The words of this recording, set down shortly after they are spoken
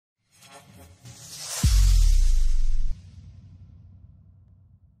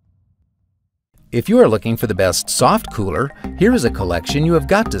If you are looking for the best soft cooler, here is a collection you have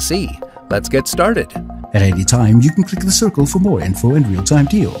got to see. Let's get started. At any time, you can click the circle for more info and real-time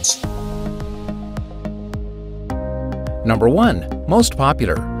deals. Number 1. Most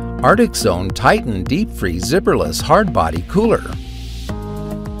popular, Arctic Zone Titan Deep Freeze Zipperless Hard Body Cooler.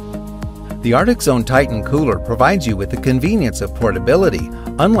 The Arctic Zone Titan Cooler provides you with the convenience of portability,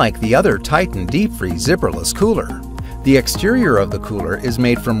 unlike the other Titan Deep Freeze Zipperless Cooler. The exterior of the cooler is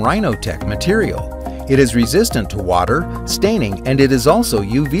made from Rhinotech material. It is resistant to water, staining, and it is also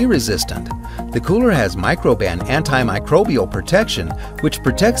UV resistant. The cooler has microban antimicrobial protection, which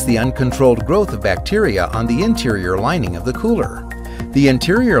protects the uncontrolled growth of bacteria on the interior lining of the cooler. The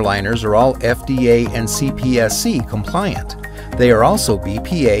interior liners are all FDA and CPSC compliant. They are also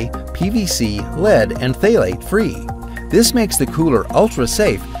BPA, PVC, lead, and phthalate free. This makes the cooler ultra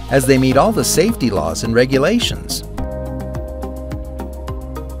safe as they meet all the safety laws and regulations.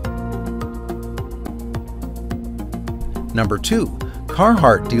 Number 2.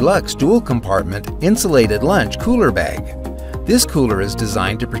 Carhartt Deluxe Dual Compartment Insulated Lunch Cooler Bag. This cooler is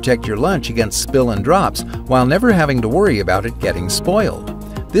designed to protect your lunch against spill and drops while never having to worry about it getting spoiled.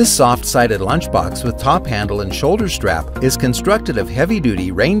 This soft-sided lunchbox with top handle and shoulder strap is constructed of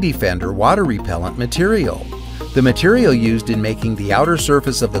heavy-duty Rain Defender water-repellent material. The material used in making the outer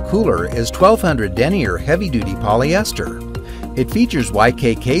surface of the cooler is 1200 denier heavy-duty polyester. It features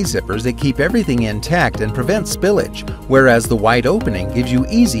YKK zippers that keep everything intact and prevent spillage, whereas the wide opening gives you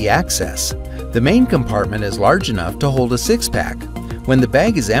easy access. The main compartment is large enough to hold a 6-pack. When the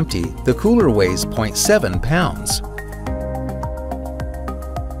bag is empty, the cooler weighs 0.7 pounds.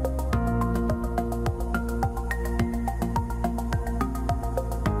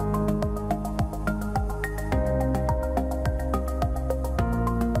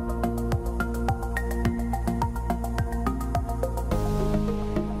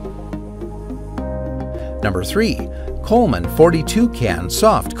 Number 3. Coleman 42 Can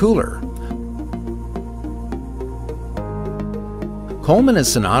Soft Cooler. Coleman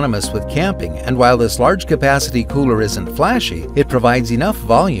is synonymous with camping, and while this large capacity cooler isn't flashy, it provides enough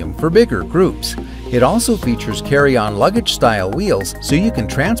volume for bigger groups. It also features carry-on luggage style wheels so you can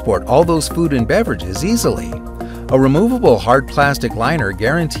transport all those food and beverages easily. A removable hard plastic liner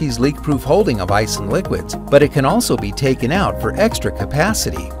guarantees leak-proof holding of ice and liquids, but it can also be taken out for extra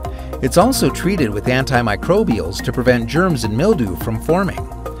capacity. It's also treated with antimicrobials to prevent germs and mildew from forming.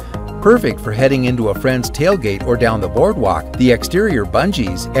 Perfect for heading into a friend's tailgate or down the boardwalk, the exterior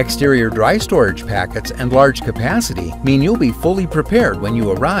bungees, exterior dry storage packets, and large capacity mean you'll be fully prepared when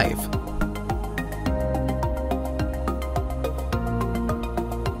you arrive.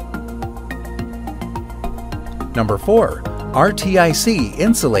 Number 4. RTIC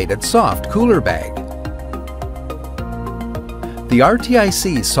Insulated Soft Cooler Bag. The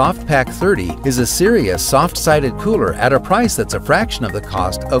RTIC Soft Pack 30 is a serious soft-sided cooler at a price that's a fraction of the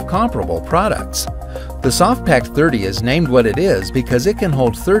cost of comparable products. The Soft Pack 30 is named what it is because it can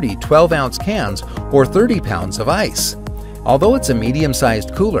hold 30 12-ounce cans or 30 pounds of ice. Although it's a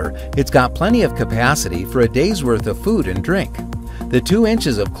medium-sized cooler, it's got plenty of capacity for a day's worth of food and drink. The 2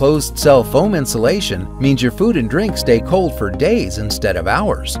 inches of closed-cell foam insulation means your food and drink stay cold for days instead of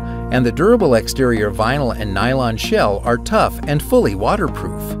hours, and the durable exterior vinyl and nylon shell are tough and fully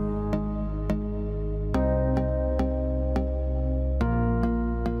waterproof.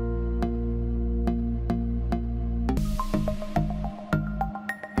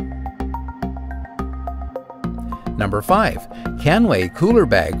 Number 5. CANWAY Cooler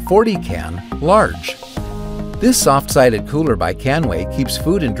Bag 40 Can Large. This soft-sided cooler by CANWAY keeps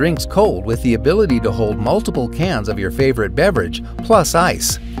food and drinks cold with the ability to hold multiple cans of your favorite beverage, plus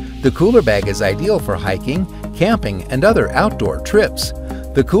ice. The cooler bag is ideal for hiking, camping, and other outdoor trips.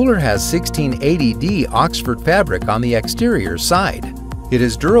 The cooler has 1680D Oxford fabric on the exterior side. It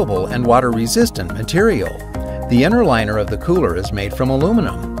is durable and water-resistant material. The inner liner of the cooler is made from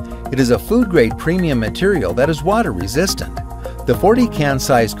aluminum. It is a food-grade premium material that is water-resistant. The 40-can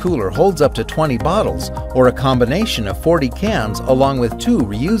size cooler holds up to 20 bottles, or a combination of 40 cans along with 2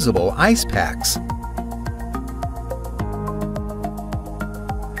 reusable ice packs.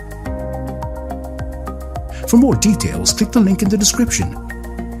 For more details, click the link in the description.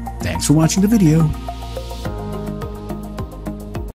 Thanks for watching the video.